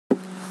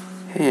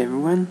Hey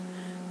everyone,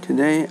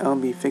 today I'll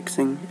be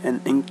fixing an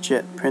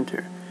inkjet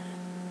printer.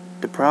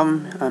 The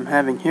problem I'm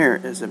having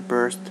here is a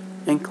burst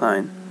ink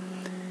line.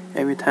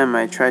 Every time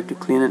I try to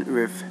clean it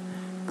with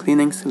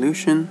cleaning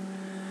solution,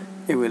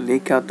 it would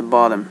leak out the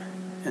bottom.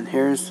 And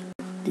here's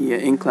the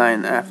ink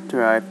line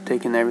after I've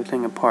taken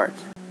everything apart.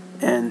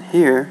 And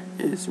here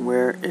is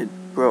where it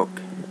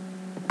broke.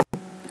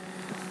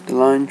 The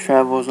line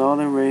travels all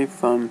the way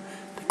from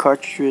the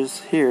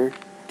cartridges here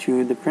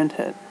to the print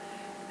head.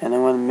 And I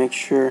want to make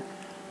sure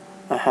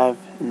I have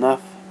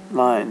enough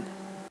line,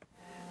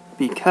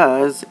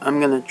 because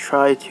I'm going to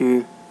try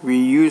to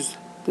reuse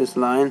this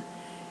line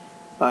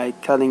by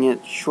cutting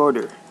it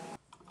shorter.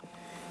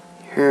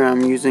 Here I'm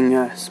using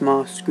a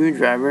small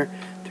screwdriver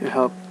to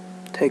help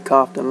take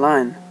off the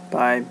line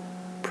by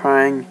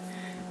prying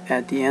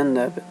at the end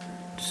of it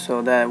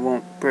so that it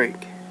won't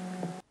break.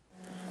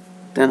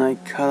 Then I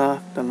cut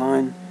off the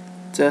line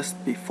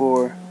just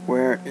before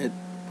where it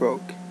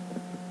broke.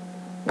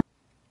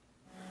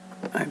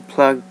 I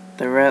plugged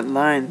the red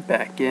line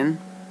back in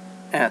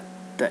at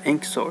the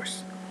ink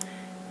source,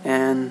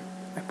 and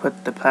I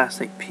put the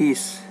plastic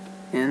piece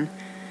in,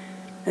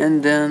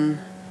 and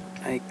then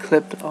I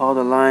clipped all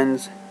the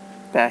lines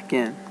back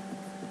in.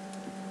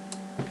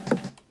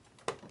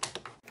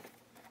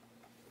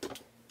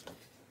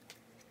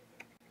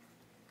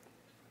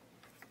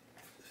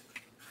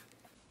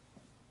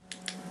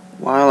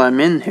 While I'm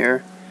in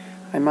here,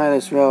 I might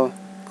as well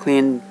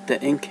clean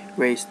the ink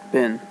waste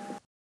bin.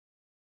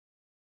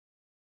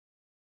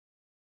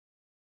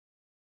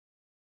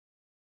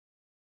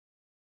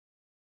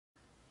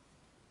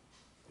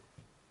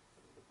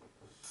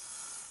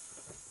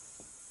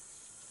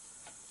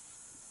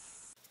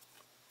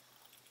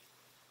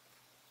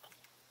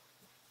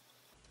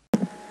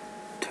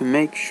 To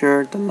make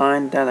sure the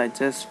line that I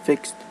just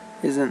fixed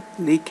isn't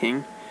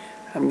leaking,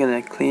 I'm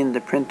gonna clean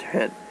the printer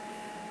head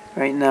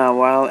right now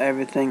while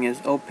everything is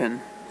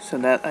open so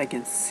that I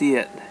can see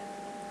it.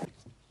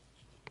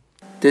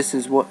 This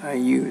is what I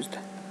used.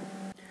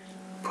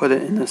 Put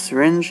it in a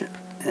syringe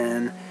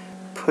and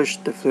push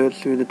the fluid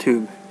through the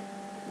tube.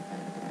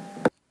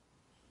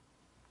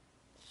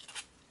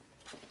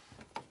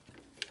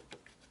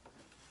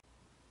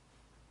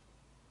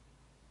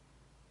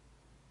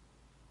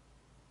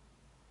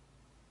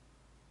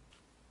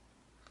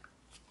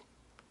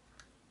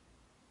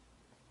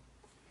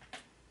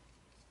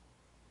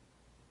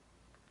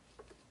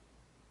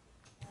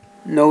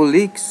 No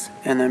leaks,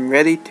 and I'm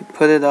ready to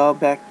put it all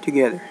back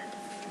together.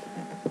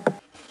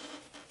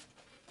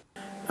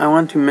 I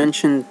want to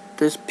mention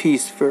this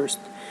piece first.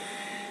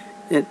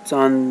 It's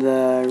on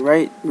the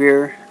right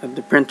rear of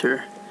the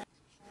printer.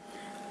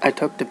 I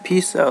took the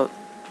piece out,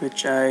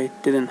 which I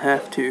didn't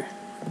have to.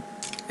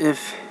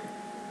 If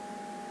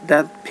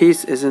that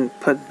piece isn't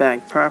put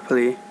back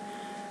properly,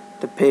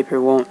 the paper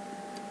won't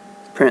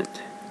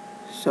print.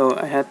 So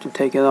I had to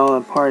take it all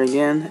apart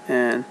again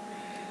and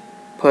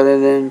put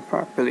it in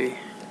properly.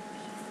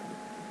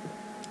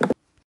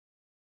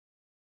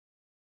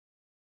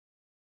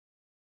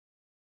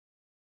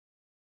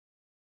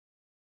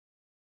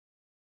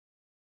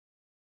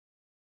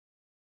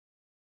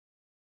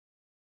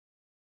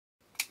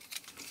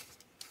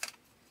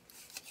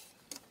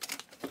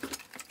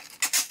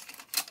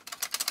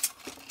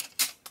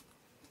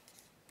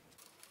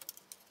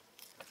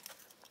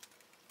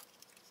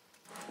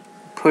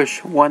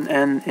 Push one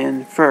end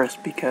in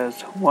first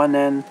because one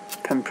end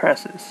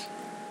compresses.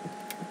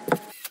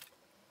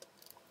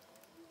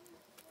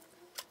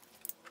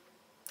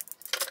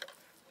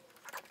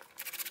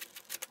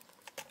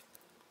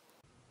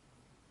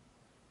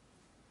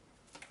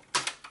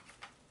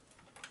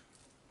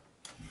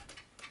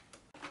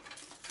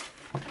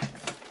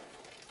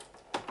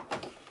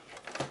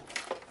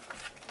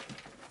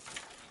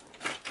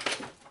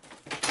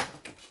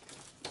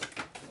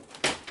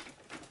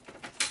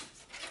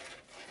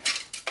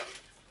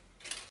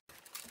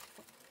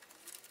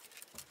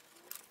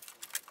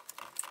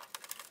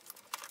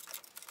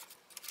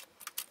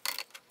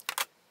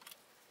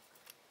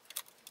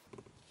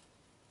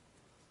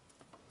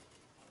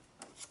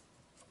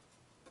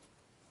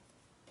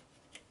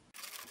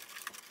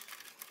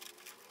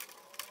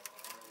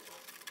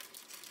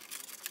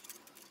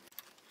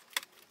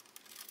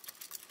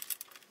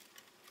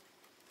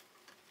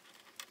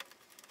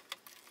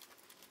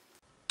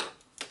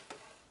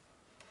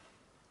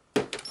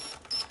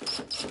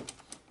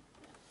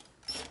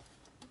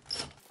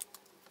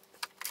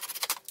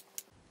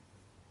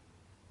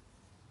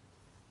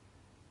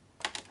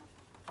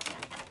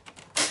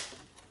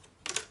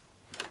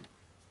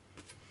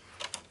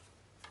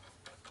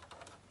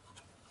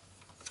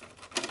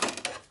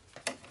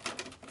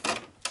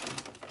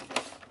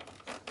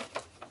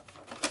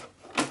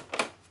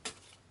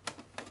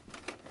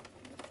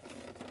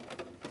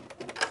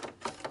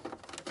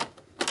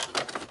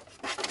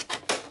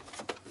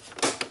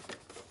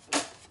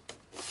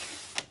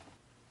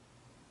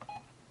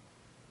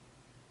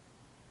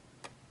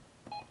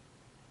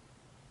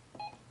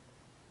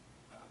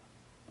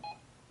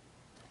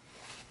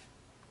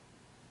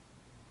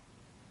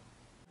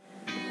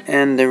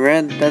 And the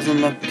red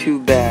doesn't look too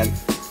bad.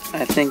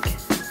 I think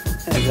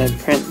as I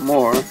print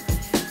more,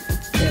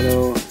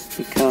 it'll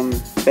become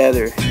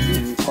better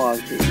in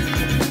quality.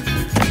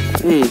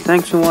 Hey,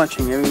 thanks for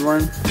watching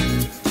everyone.